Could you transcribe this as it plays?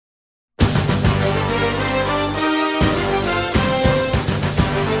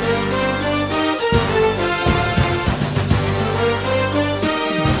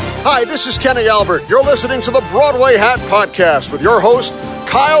Hi, this is Kenny Albert. You're listening to the Broadway Hat Podcast with your host,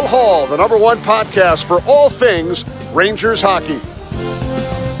 Kyle Hall, the #1 podcast for all things Rangers hockey.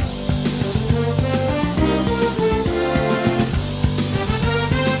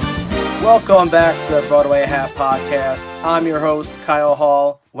 Welcome back to the Broadway Hat Podcast. I'm your host, Kyle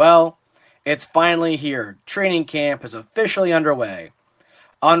Hall. Well, it's finally here. Training camp is officially underway.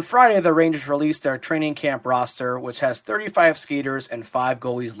 On Friday, the Rangers released their training camp roster, which has 35 skaters and 5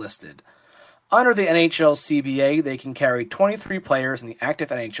 goalies listed. Under the NHL CBA, they can carry 23 players in the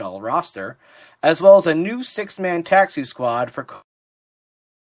active NHL roster, as well as a new 6-man taxi squad for.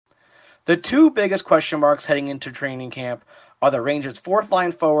 The two biggest question marks heading into training camp are the Rangers'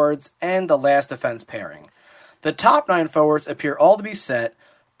 fourth-line forwards and the last defense pairing. The top 9 forwards appear all to be set,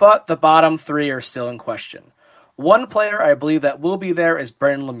 but the bottom 3 are still in question. One player I believe that will be there is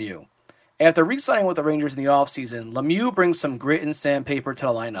Brendan Lemieux. After re-signing with the Rangers in the offseason, Lemieux brings some grit and sandpaper to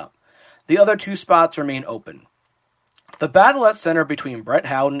the lineup. The other 2 spots remain open. The battle at center between Brett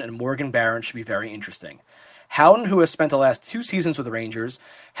Howden and Morgan Barron should be very interesting. Howden, who has spent the last 2 seasons with the Rangers,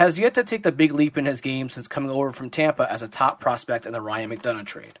 has yet to take the big leap in his game since coming over from Tampa as a top prospect in the Ryan McDonagh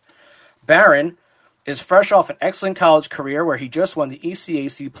trade. Barron is fresh off an excellent college career where he just won the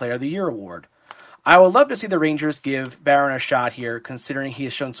ECAC Player of the Year award. I would love to see the Rangers give Barron a shot here, considering he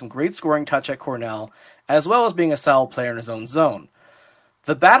has shown some great scoring touch at Cornell, as well as being a solid player in his own zone.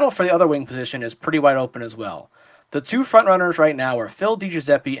 The battle for the other wing position is pretty wide open as well. The 2 frontrunners right now are Phil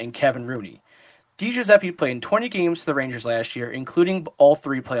DiGiuseppe and Kevin Rooney. DiGiuseppe played in 20 games for the Rangers last year, including all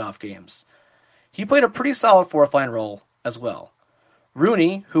 3 playoff games. He played a pretty solid fourth-line role as well.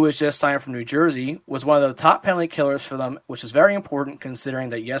 Rooney, who was just signed from New Jersey, was one of the top penalty killers for them, which is very important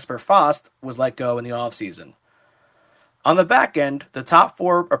considering that Jesper Fast was let go in the offseason. On the back end, the top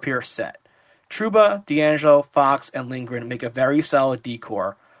 4 appear set. Trouba, DeAngelo, Fox, and Lindgren make a very solid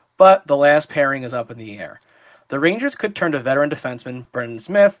D-core, but the last pairing is up in the air. The Rangers could turn to veteran defenseman Brendan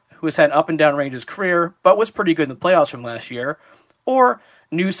Smith, who has had an up-and-down Rangers career, but was pretty good in the playoffs from last year, or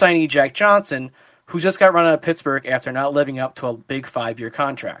new signee Jack Johnson, who just got run out of Pittsburgh after not living up to a big 5-year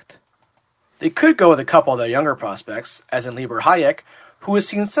contract. They could go with a couple of their younger prospects, as in Lieber Hayek, who has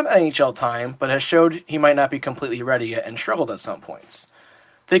seen some NHL time, but has showed he might not be completely ready yet and struggled at some points.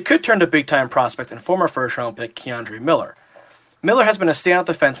 They could turn to big-time prospect and former first-round pick Keandre Miller. Miller has been a standout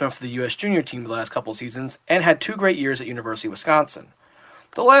defenseman for the U.S. junior team the last couple of seasons and had 2 great years at University of Wisconsin.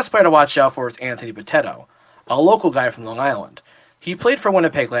 The last player to watch out for is Anthony Bitetto, a local guy from Long Island. He played for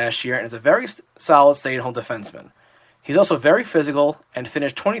Winnipeg last year and is a very solid stay-at-home defenseman. He's also very physical and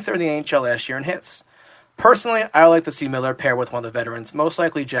finished 23rd in the NHL last year in hits. Personally, I would like to see Miller pair with one of the veterans, most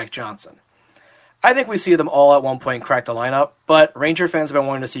likely Jack Johnson. I think we see them all at one point crack the lineup, but Ranger fans have been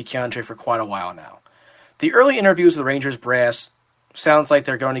wanting to see Keandre for quite a while now. The early interviews with the Rangers brass sounds like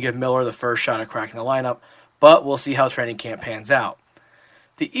they're going to give Miller the first shot at cracking the lineup, but we'll see how training camp pans out.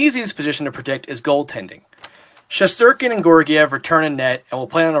 The easiest position to predict is goaltending. Shesterkin and Georgiev return in net and will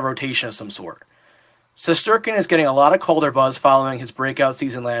play on a rotation of some sort. Shesterkin is getting a lot of Calder buzz following his breakout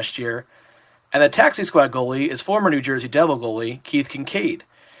season last year, and the taxi squad goalie is former New Jersey Devil goalie Keith Kincaid.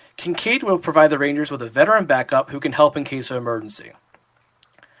 Kincaid will provide the Rangers with a veteran backup who can help in case of emergency.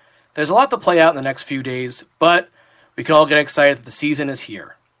 There's a lot to play out in the next few days, but we can all get excited that the season is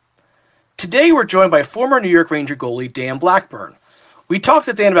here. Today we're joined by former New York Ranger goalie Dan Blackburn. We talked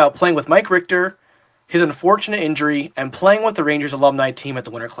to Dan about playing with Mike Richter, his unfortunate injury, and playing with the Rangers Alumni team at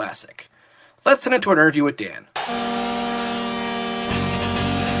the Winter Classic. Let's send it to an interview with Dan.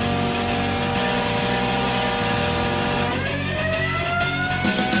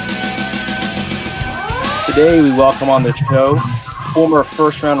 Today we welcome on the show former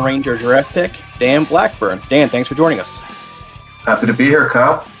first-round Ranger draft pick, Dan Blackburn. Dan, thanks for joining us. Happy to be here,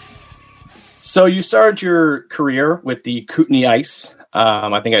 Kyle. So you started your career with the Kootenay Ice.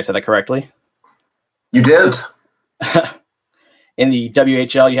 I think I said that correctly. You did. In the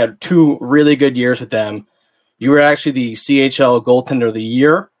WHL, you had 2 really good years with them. You were actually the CHL Goaltender of the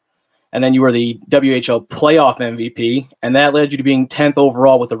Year, and then you were the WHL Playoff MVP, and that led you to being 10th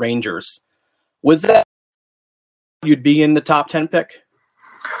overall with the Rangers. Was that you'd be in the top 10 pick?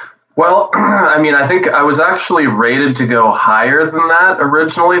 Well, I think I was actually rated to go higher than that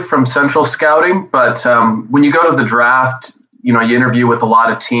originally from Central Scouting, but when you go to the draft, you interview with a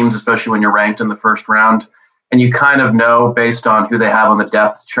lot of teams, especially when you're ranked in the first round, and you kind of know based on who they have on the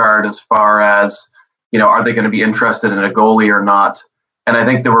depth chart as far as, are they going to be interested in a goalie or not? And I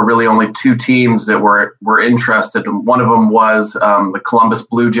think there were really only 2 teams that were interested. One of them was the Columbus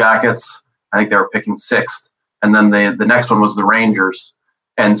Blue Jackets. I think they were picking 6th. And then the next one was the Rangers.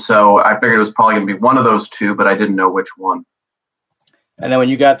 And so I figured it was probably going to be one of those 2, but I didn't know which one. And then when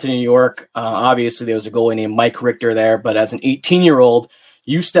you got to New York, obviously there was a goalie named Mike Richter there, but as an 18-year-old,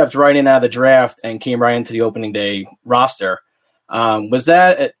 you stepped right in out of the draft and came right into the opening day roster. Was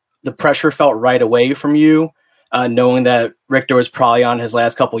that the pressure felt right away from you, knowing that Richter was probably on his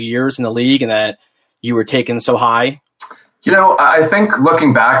last couple years in the league and that you were taken so high? I think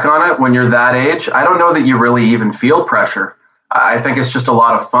looking back on it, when you're that age, I don't know that you really even feel pressure. I think it's just a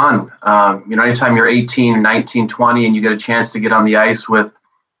lot of fun. Anytime you're 18, 19, 20, and you get a chance to get on the ice with,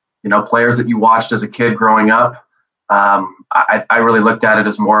 players that you watched as a kid growing up, I really looked at it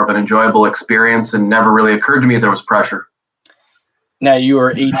as more of an enjoyable experience and never really occurred to me there was pressure. Now, you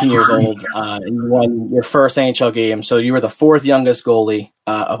were 18 years old and you won your first NHL game, so you were the fourth youngest goalie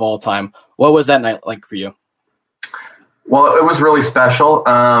of all time. What was that night like for you? Well, it was really special.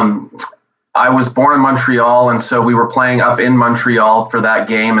 I was born in Montreal, and so we were playing up in Montreal for that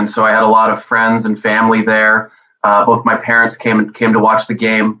game, and so I had a lot of friends and family there. Both my parents came to watch the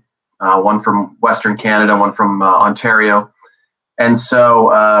game, one from Western Canada, one from Ontario. And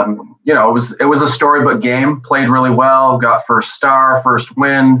so, it was a storybook game, played really well, got first star, first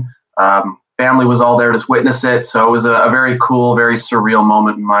win. Family was all there to witness it, so it was a very cool, very surreal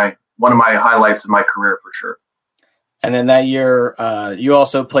moment in one of my highlights of my career for sure. And then that year, you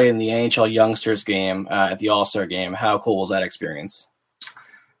also played in the NHL Youngsters game at the All-Star game. How cool was that experience?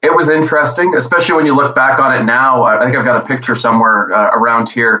 It was interesting, especially when you look back on it now. I think I've got a picture somewhere around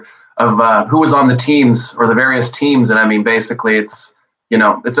here of who was on the teams or the various teams. And I mean, basically, it's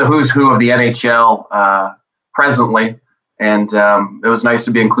a who's who of the NHL presently. And it was nice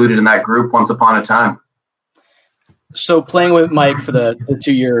to be included in that group once upon a time. So playing with Mike for the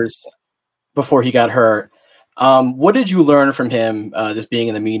 2 years before he got hurt, what did you learn from him, just being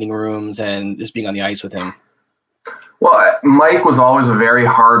in the meeting rooms and just being on the ice with him? Well, Mike was always a very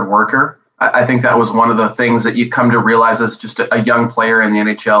hard worker. I think that was one of the things that you come to realize as just a young player in the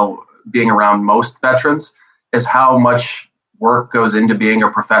NHL, being around most veterans, is how much work goes into being a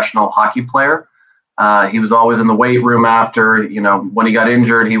professional hockey player. He was always in the weight room after, when he got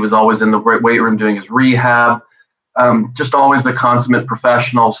injured, he was always in the weight room doing his rehab. Just always a consummate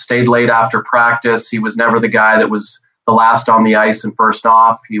professional, stayed late after practice. He was never the guy that was the last on the ice and first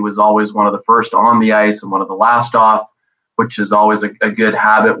off. He was always one of the first on the ice and one of the last off, which is always a good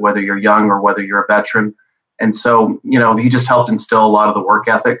habit, whether you're young or whether you're a veteran. And so, he just helped instill a lot of the work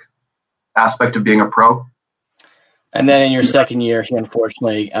ethic aspect of being a pro. And then in your second year, he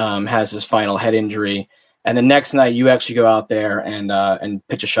unfortunately has his final head injury. And the next night you actually go out there and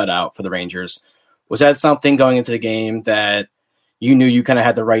pitch a shutout for the Rangers. Was that something going into the game that you knew you kind of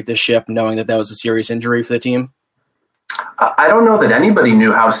had to right this ship, knowing that was a serious injury for the team? I don't know that anybody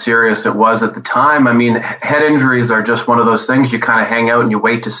knew how serious it was at the time. I mean, head injuries are just one of those things you kind of hang out and you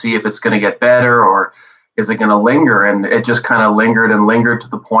wait to see if it's going to get better or is it going to linger? And it just kind of lingered to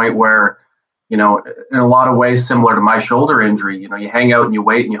the point where, in a lot of ways similar to my shoulder injury, you hang out and you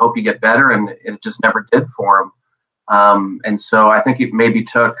wait and you hope you get better, and it just never did for him. And so I think it maybe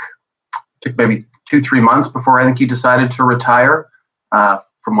took maybe 2-3 months before I think he decided to retire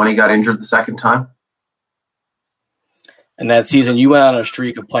from when he got injured the second time. And that season, you went on a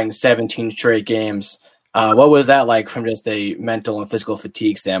streak of playing 17 straight games. What was that like from just a mental and physical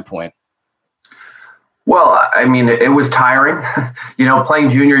fatigue standpoint? Well, I mean, it was tiring. Playing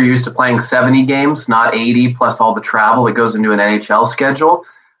junior, you're used to playing 70 games, not 80, plus all the travel that goes into an NHL schedule.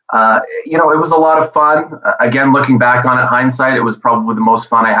 It was a lot of fun. Again, looking back on it, hindsight, it was probably the most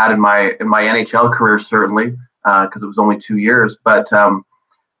fun I had in my NHL career, certainly, because it was only 2 years. But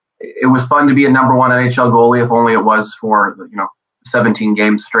it was fun to be a number one NHL goalie, if only it was for 17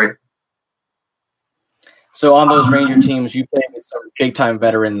 games straight. So on those Ranger teams, you played with some big time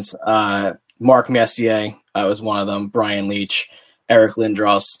veterans. Mark Messier was one of them. Brian Leach, Eric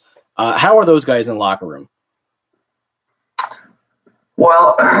Lindros. How are those guys in the locker room?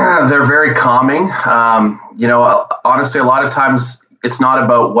 Well, they're very calming. Honestly, a lot of times it's not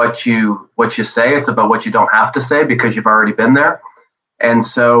about what you say. It's about what you don't have to say because you've already been there. And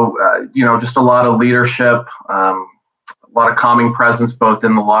so, just a lot of leadership, a lot of calming presence, both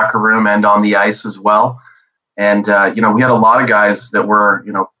in the locker room and on the ice as well. And, we had a lot of guys that were,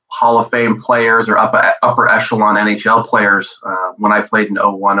 Hall of Fame players or upper echelon NHL players when I played in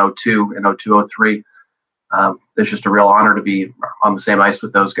 01, 02, and 02, 03. It's just a real honor to be on the same ice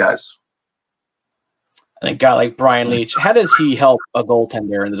with those guys. And a guy like Brian Leach, how does he help a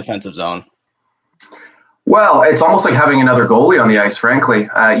goaltender in the defensive zone? Well, it's almost like having another goalie on the ice, frankly.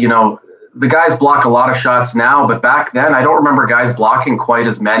 The guys block a lot of shots now, but back then I don't remember guys blocking quite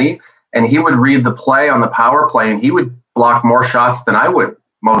as many. And he would read the play on the power play, and he would block more shots than I would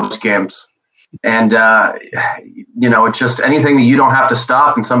most games. And, it's just anything that you don't have to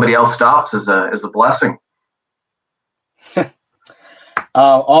stop and somebody else stops is a blessing.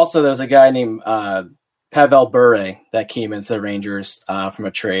 Also, there's a guy named Pavel Bure that came into the Rangers from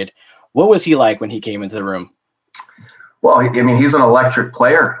a trade. What was he like when he came into the room? Well, he's an electric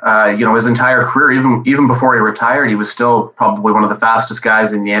player. His entire career, even before he retired, he was still probably one of the fastest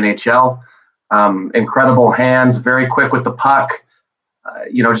guys in the NHL. Incredible hands, very quick with the puck.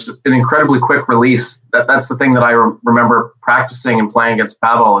 Just an incredibly quick release. That's the thing that I remember practicing and playing against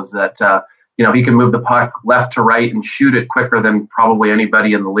Pavel is that, he can move the puck left to right and shoot it quicker than probably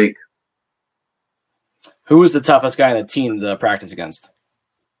anybody in the league. Who was the toughest guy on the team to practice against?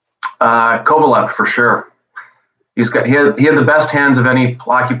 Kovalev, for sure. He had the best hands of any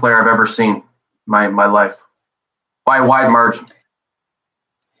hockey player I've ever seen in my life by a wide margin.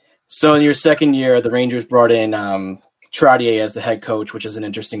 So in your second year, the Rangers brought in Trottier as the head coach, which is an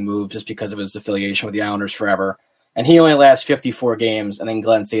interesting move just because of his affiliation with the Islanders forever. And he only lasts 54 games, and then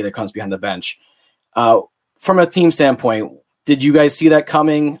Glenn Sather comes behind the bench. From a team standpoint, did you guys see that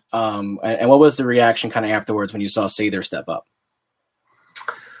coming? And what was the reaction kind of afterwards when you saw Sather step up?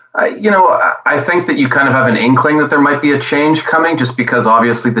 I think that you kind of have an inkling that there might be a change coming just because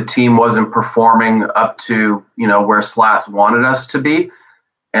obviously the team wasn't performing up to, where Slats wanted us to be.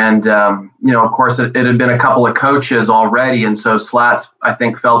 And, of course, it had been a couple of coaches already. And so Slats, I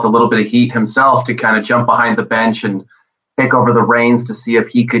think, felt a little bit of heat himself to kind of jump behind the bench and take over the reins to see if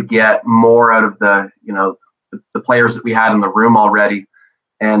he could get more out of the players that we had in the room already.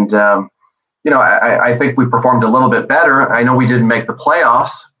 And, I think we performed a little bit better. I know we didn't make the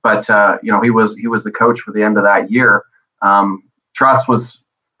playoffs, but, he was the coach for the end of that year. Trotz was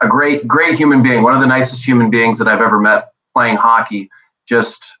a great human being, one of the nicest human beings that I've ever met playing hockey.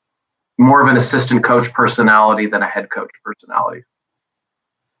 Just more of an assistant coach personality than a head coach personality.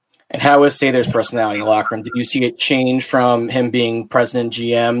 And how was Sather's personality in the locker room? Did you see it change from him being president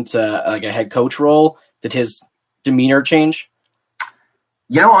GM to like a head coach role? Did his demeanor change?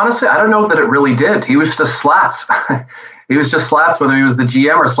 Honestly, I don't know that it really did. He was just Slats. He was just Slats, whether he was the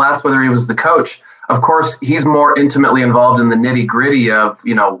GM or Slats, whether he was the coach. Of course, he's more intimately involved in the nitty gritty of,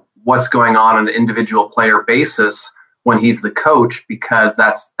 what's going on an individual player basis when he's the coach, because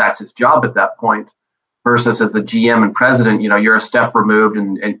that's his job at that point, versus as the GM and president, you're a step removed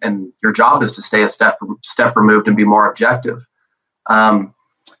and your job is to stay a step removed and be more objective.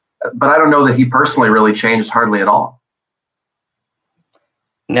 But I don't know that he personally really changed hardly at all.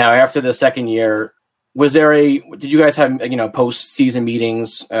 Now, after the second year, did you guys have, post-season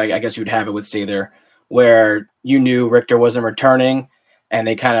meetings? I guess you'd have it with Sather, where you knew Richter wasn't returning and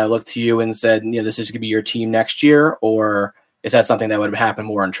they kind of looked to you and said, this is going to be your team next year? Or is that something that would have happened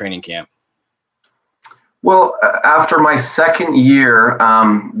more in training camp? Well, after my second year,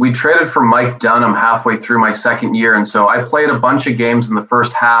 we traded for Mike Dunham halfway through my second year. And so I played a bunch of games in the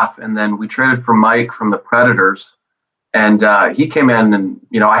first half, and then we traded for Mike from the Predators. And he came in and,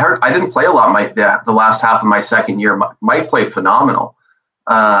 I didn't play a lot the last half of my second year. Mike played phenomenal.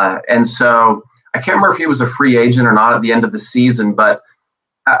 And so I can't remember if he was a free agent or not at the end of the season, but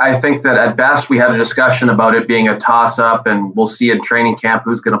I think that at best we had a discussion about it being a toss-up, and we'll see in training camp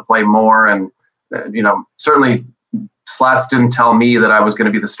who's going to play more. And, certainly Slats didn't tell me that I was going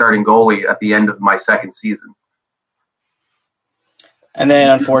to be the starting goalie at the end of my second season. And then,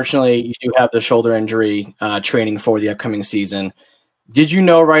 unfortunately, you do have the shoulder injury training for the upcoming season. Did you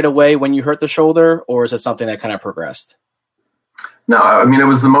know right away when you hurt the shoulder, or is it something that kind of progressed? No, it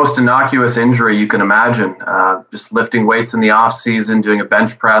was the most innocuous injury you can imagine. Just lifting weights in the off season, doing a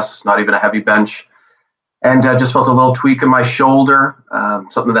bench press, not even a heavy bench. And just felt a little tweak in my shoulder,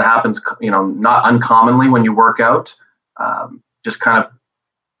 something that happens, not uncommonly when you work out. Just kind of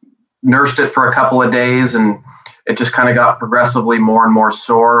nursed it for a couple of days, and it just kind of got progressively more and more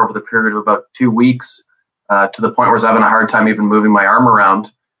sore over the period of about 2 weeks, to the point where I was having a hard time even moving my arm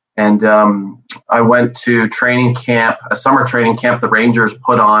around. And I went to training camp, a summer training camp the Rangers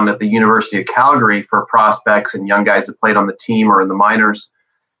put on at the University of Calgary for prospects and young guys that played on the team or in the minors.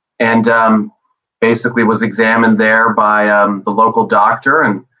 And basically was examined there by the local doctor,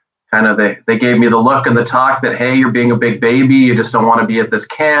 and kind of they gave me the look and the talk that, hey, you're being a big baby. You just don't want to be at this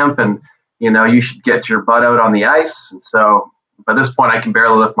camp, and, you should get your butt out on the ice. And so by this point, I can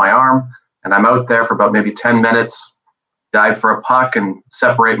barely lift my arm, and I'm out there for about maybe 10 minutes, dive for a puck and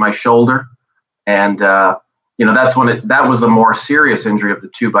separate my shoulder. And, that's when that was a more serious injury of the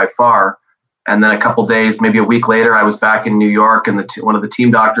two by far. And then a couple days, maybe a week later, I was back in New York, and one of the team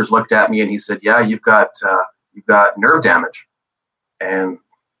doctors looked at me and he said, yeah, you've got nerve damage. And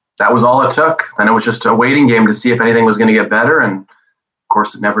that was all it took. Then it was just a waiting game to see if anything was going to get better. And of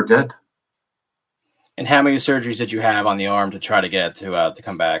course it never did. And how many surgeries did you have on the arm to try to get to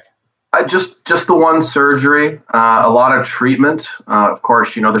come back? Just the one surgery, a lot of treatment. Of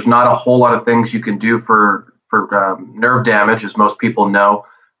course, there's not a whole lot of things you can do for nerve damage, as most people know.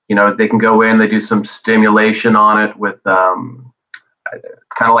 They can go in, they do some stimulation on it with kind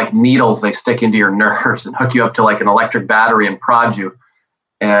of like needles they stick into your nerves and hook you up to like an electric battery and prod you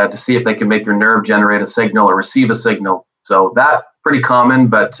to see if they can make your nerve generate a signal or receive a signal. So that pretty common,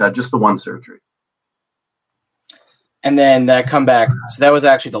 but just the one surgery. And then that comeback, so that was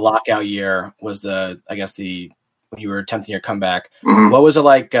actually the lockout year, was when you were attempting your comeback. Mm-hmm. What was it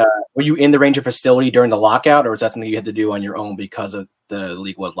like? Were you in the Ranger facility during the lockout, or was that something you had to do on your own because of the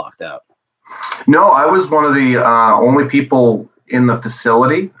league was locked out? No, I was one of the only people in the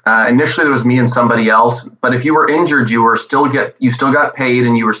facility. Initially, there was me and somebody else, but if you were injured, you still got paid,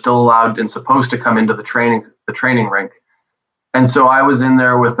 and you were still allowed and supposed to come into the training rink. And so I was in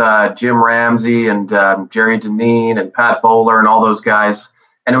there with Jim Ramsey and Jerry Deneen and Pat Bowler and all those guys.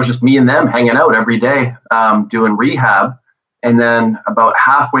 And it was just me and them hanging out every day doing rehab. And then about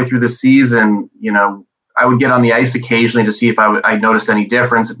halfway through the season, I would get on the ice occasionally to see if I noticed any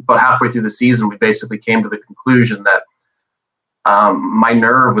difference. About halfway through the season, we basically came to the conclusion that my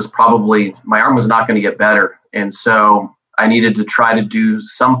arm was not going to get better. And so I needed to try to do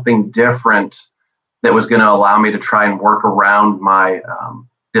something different that was going to allow me to try and work around my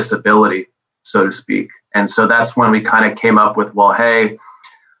disability, so to speak. And so that's when we kind of came up with, well, hey,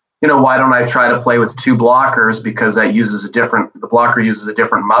 why don't I try to play with two blockers, because the blocker uses a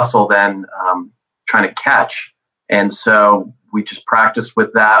different muscle than trying to catch. And so we just practiced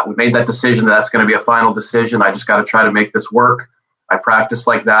with that. We made that decision that's going to be a final decision. I just got to try to make this work. I practiced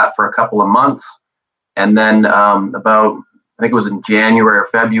like that for a couple of months. And then I think it was in January or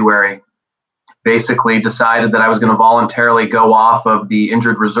February, basically decided that I was going to voluntarily go off of the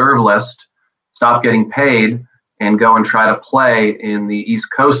injured reserve list, stop getting paid, and go and try to play in the East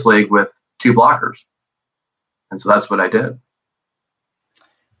Coast League with two blockers. And so that's what I did.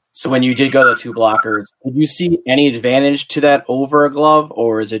 So when you did go to two blockers, did you see any advantage to that over a glove,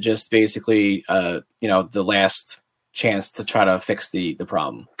 or is it just basically, the last chance to try to fix the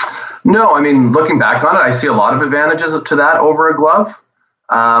problem? No, looking back on it, I see a lot of advantages to that over a glove.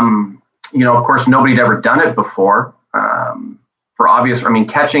 Of course, nobody had ever done it before. For obvious,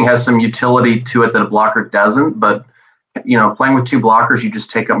 catching has some utility to it that a blocker doesn't, but, playing with two blockers, you just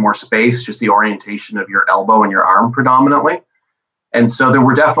take up more space, just the orientation of your elbow and your arm predominantly. And so there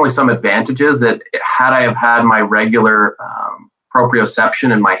were definitely some advantages that had I have had my regular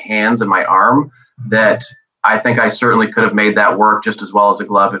proprioception in my hands and my arm, that I think I certainly could have made that work just as well as a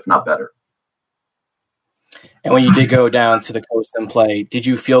glove, if not better. And when you did go down to the coast and play, did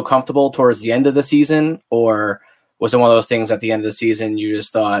you feel comfortable towards the end of the season, or was it one of those things at the end of the season you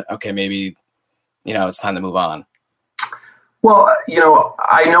just thought, okay, maybe, it's time to move on? Well,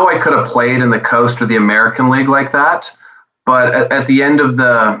 I know I could have played in the Coast or the American League like that, but at the end of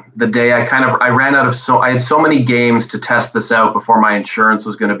the day, I ran out of I had so many games to test this out before my insurance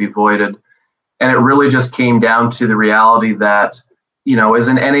was going to be voided. And it really just came down to the reality that, is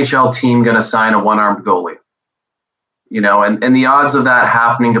an NHL team going to sign a one-armed goalie? And the odds of that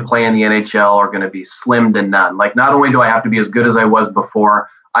happening to play in the NHL are going to be slim to none. Like, not only do I have to be as good as I was before,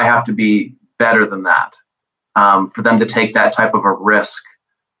 I have to be better than that for them to take that type of a risk,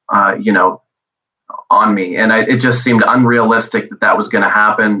 on me. And it just seemed unrealistic that was going to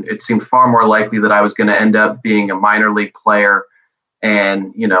happen. It seemed far more likely that I was going to end up being a minor league player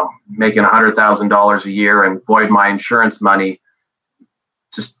and, making $100,000 a year and void my insurance money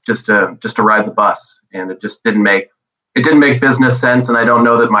just to ride the bus. And it just didn't make business sense, and I don't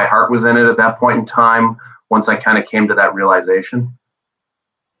know that my heart was in it at that point in time once I kind of came to that realization.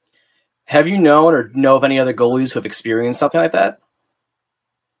 Have you known or know of any other goalies who have experienced something like that?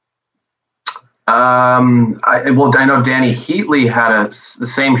 I know Danny Heatley had the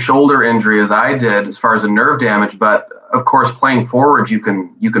same shoulder injury as I did as far as the nerve damage, but of course playing forward you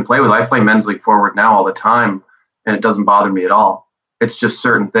can play with. I play men's league forward now all the time, and it doesn't bother me at all. It's just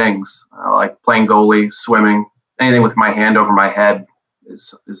certain things like playing goalie, swimming. Anything with my hand over my head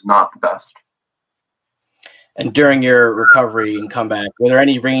is not the best. And during your recovery and comeback, were there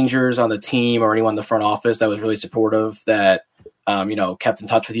any Rangers on the team or anyone in the front office that was really supportive that, kept in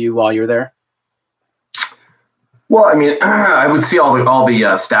touch with you while you were there? Well, I would see all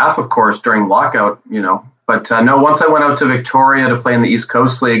the staff, of course, during lockout, but no, once I went out to Victoria to play in the East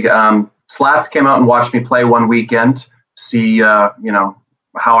Coast League, Slats came out and watched me play one weekend, to see, how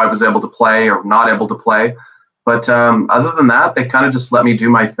I was able to play or not able to play. But other than that, they kind of just let me do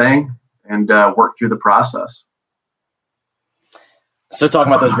my thing and work through the process. So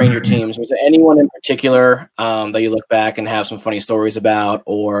talking about those Ranger teams, was there anyone in particular that you look back and have some funny stories about,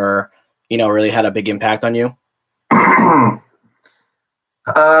 or really had a big impact on you?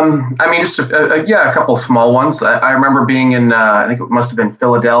 Just a couple of small ones. I remember being in, I think it must have been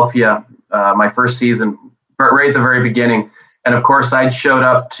Philadelphia, my first season, right at the very beginning. And of course, I'd showed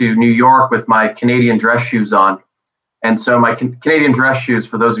up to New York with my Canadian dress shoes on. And so my Canadian dress shoes,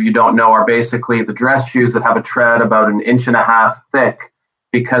 for those of you who don't know, are basically the dress shoes that have a tread about 1.5 inches thick.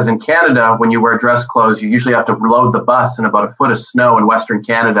 Because in Canada, when you wear dress clothes, you usually have to load the bus in about 1 foot of snow in Western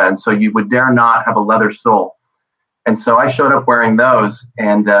Canada. And so you would dare not have a leather sole. And so I showed up wearing those.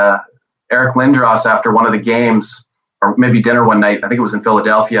 And Eric Lindros, after one of the games, or maybe dinner one night, I think it was in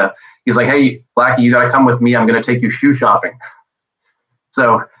Philadelphia, he's like, "Hey, Blackie, you got to come with me. I'm going to take you shoe shopping."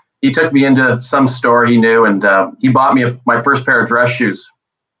 So he took me into some store he knew, and he bought me my first pair of dress shoes,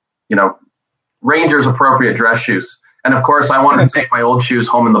 Rangers appropriate dress shoes. And of course, I wanted to take my old shoes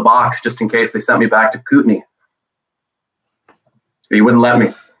home in the box just in case they sent me back to Kootenay. He wouldn't let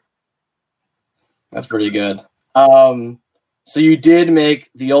me. That's pretty good. So you did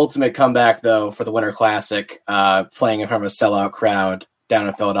make the ultimate comeback, though, for the Winter Classic, playing in front of a sellout crowd down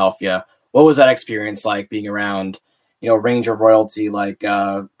in Philadelphia. What was that experience like, being around Ranger royalty like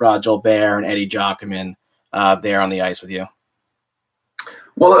Rod Gilbert and Eddie Jockman there on the ice with you?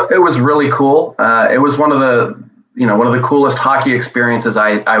 Well, it was really cool. It was one of the coolest hockey experiences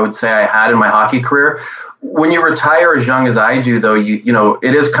I would say I had in my hockey career. When you retire as young as I do, though,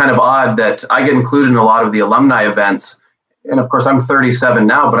 it is kind of odd that I get included in a lot of the alumni events. And of course, I'm 37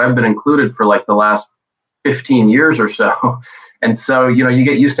 now, but I've been included for like the last 15 years or so. And so, you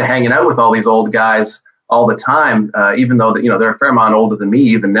get used to hanging out with all these old guys all the time, even though they're a fair amount older than me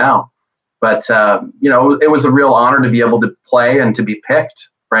even now. But, it was a real honor to be able to play and to be picked,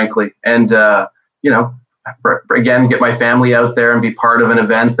 frankly. And, again, get my family out there and be part of an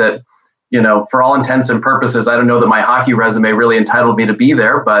event that, for all intents and purposes, I don't know that my hockey resume really entitled me to be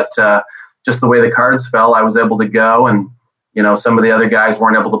there, but just the way the cards fell, I was able to go. And, some of the other guys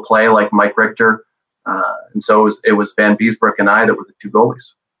weren't able to play, like Mike Richter. And so it was Van Beesbrook and I that were the two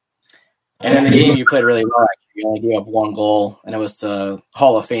goalies. And in the game, you played really well. You only gave up 1 goal, and it was to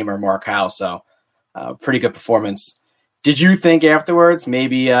Hall of Famer Mark Howe. So pretty good performance. Did you think afterwards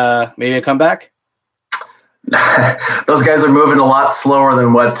maybe a comeback? Those guys are moving a lot slower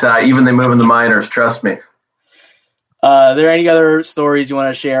than what even they move in the minors. Trust me. Are there any other stories you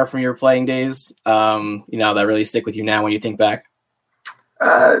want to share from your playing days? That really stick with you now when you think back.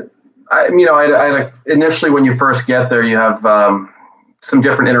 Initially when you first get there, you have some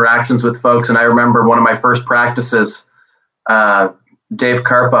different interactions with folks, and I remember one of my first practices. Dave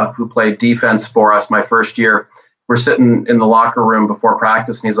Karpa, who played defense for us my first year, we're sitting in the locker room before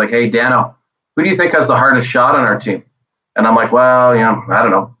practice, and he's like, "Hey, Dano, who do you think has the hardest shot on our team?" And I'm like, "Well, I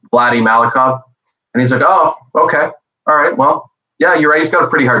don't know, Vladdy Malikov." And he's like, "Oh, okay. All right. Well, yeah, you're right. He's got a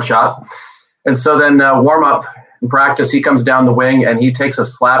pretty hard shot." And so then warm up in practice, he comes down the wing and he takes a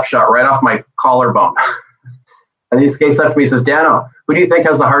slap shot right off my collarbone. And he skates up to me and says, "Dano, who do you think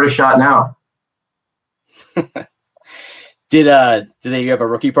has the hardest shot now?" Did they have a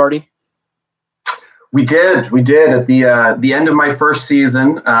rookie party? We did. At the end of my first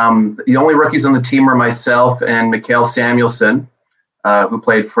season, the only rookies on the team were myself and Mikhail Samuelson, who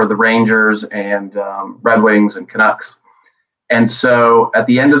played for the Rangers and Red Wings and Canucks. And so at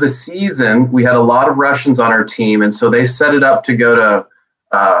the end of the season, we had a lot of Russians on our team. And so they set it up to go to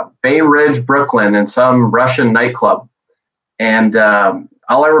Bay Ridge, Brooklyn, in some Russian nightclub. And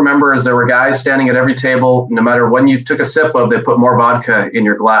all I remember is there were guys standing at every table. No matter when you took a sip of, they put more vodka in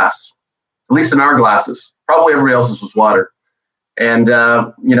your glass. At least in our glasses. Probably everybody else's was water. And,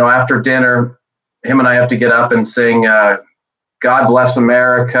 after dinner, him and I have to get up and sing God Bless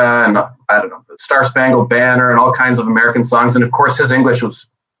America and, I don't know, the Star Spangled Banner and all kinds of American songs. And, of course, his English was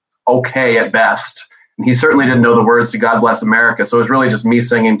okay at best. And he certainly didn't know the words to God Bless America. So it was really just me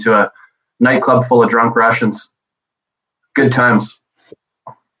singing to a nightclub full of drunk Russians. Good times.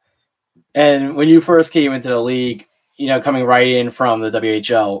 And when you first came into the league, coming right in from the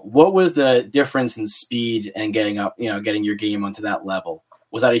WHL, what was the difference in speed and getting your game onto that level?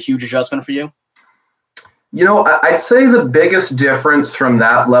 Was that a huge adjustment for you? I'd say the biggest difference from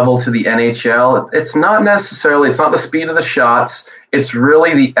that level to the NHL, it's not the speed of the shots. It's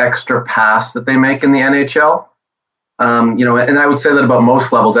really the extra pass that they make in the NHL. And I would say that about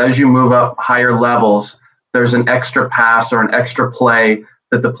most levels. As you move up higher levels, there's an extra pass or an extra play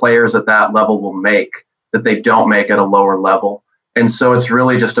that the players at that level will make that they don't make at a lower level. And so it's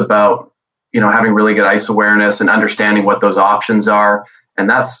really just about, having really good ice awareness and understanding what those options are. And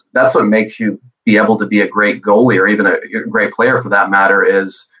that's what makes you be able to be a great goalie or even a great player for that matter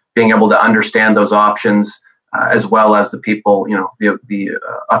is being able to understand those options as well as the people, the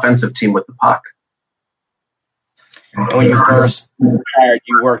offensive team with the puck. And when you first retired,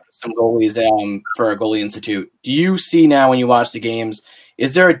 you worked with some goalies for a goalie institute. Do you see now when you watch the games,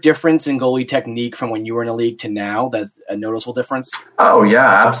 is there a difference in goalie technique from when you were in the league to now? That's a noticeable difference? Oh,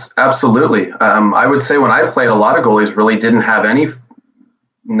 yeah, absolutely. I would say when I played, a lot of goalies really didn't have any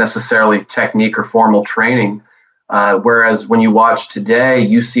necessarily technique or formal training. Whereas when you watch today,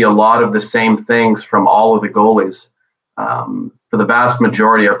 you see a lot of the same things from all of the goalies. For the vast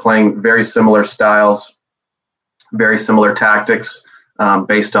majority are playing very similar styles, very similar tactics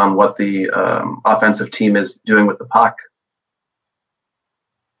based on what the offensive team is doing with the puck.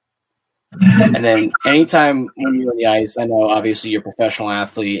 And then anytime when you're on the ice, I know obviously you're a professional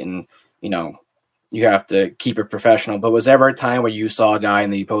athlete and, you have to keep it professional, but was there ever a time where you saw a guy in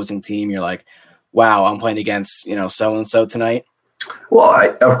the opposing team, you're like, wow, I'm playing against, so-and-so tonight?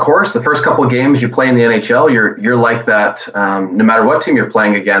 Well, of course, the first couple of games you play in the NHL, you're like that no matter what team you're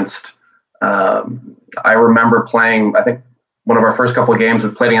playing against. I remember playing, I think one of our first couple of games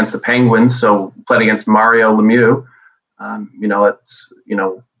we played against the Penguins, so played against Mario Lemieux. It's,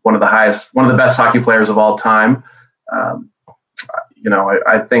 one of the best hockey players of all time.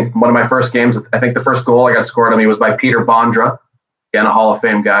 I think one of my first games, I think the first goal I got scored on me was by Peter Bondra, again, a Hall of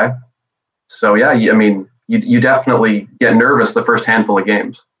Fame guy. So, yeah, you definitely get nervous the first handful of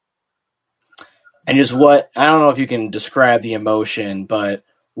games. And just I don't know if you can describe the emotion, but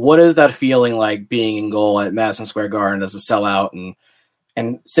what is that feeling like being in goal at Madison Square Garden as a sellout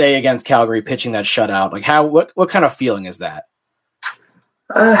and say against Calgary pitching that shutout? Like what kind of feeling is that?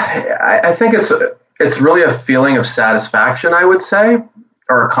 I think it's really a feeling of satisfaction, I would say,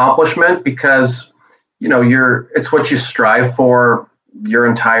 or accomplishment, because it's what you strive for your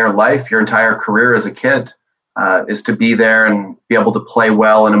entire life, your entire career as a kid, is to be there and be able to play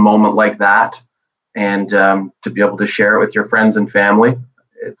well in a moment like that, and to be able to share it with your friends and family.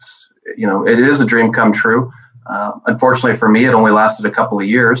 It is a dream come true. Unfortunately for me, it only lasted a couple of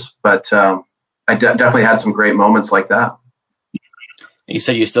years, but I definitely had some great moments like that. You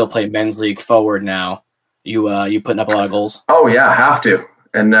said you still play men's league forward now. You putting up a lot of goals? Oh yeah, have to.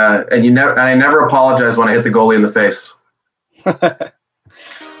 And I never apologize when I hit the goalie in the face.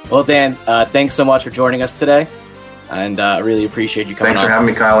 Well, Dan, thanks so much for joining us today, and really appreciate you coming on. Thanks for having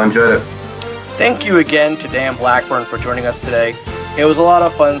me, Kyle. I enjoyed it. Thank you again to Dan Blackburn for joining us today. It was a lot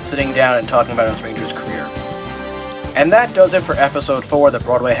of fun sitting down and talking about his Rangers career. And that does it for episode 4 of the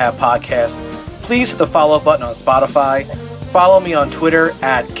Broadway Hat Podcast. Please hit the follow button on Spotify. Follow me on Twitter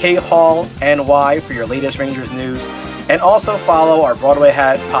at KHallNY for your latest Rangers news. And also follow our Broadway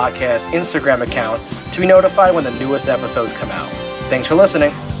Hat Podcast Instagram account to be notified when the newest episodes come out. Thanks for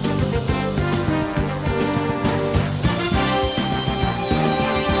listening.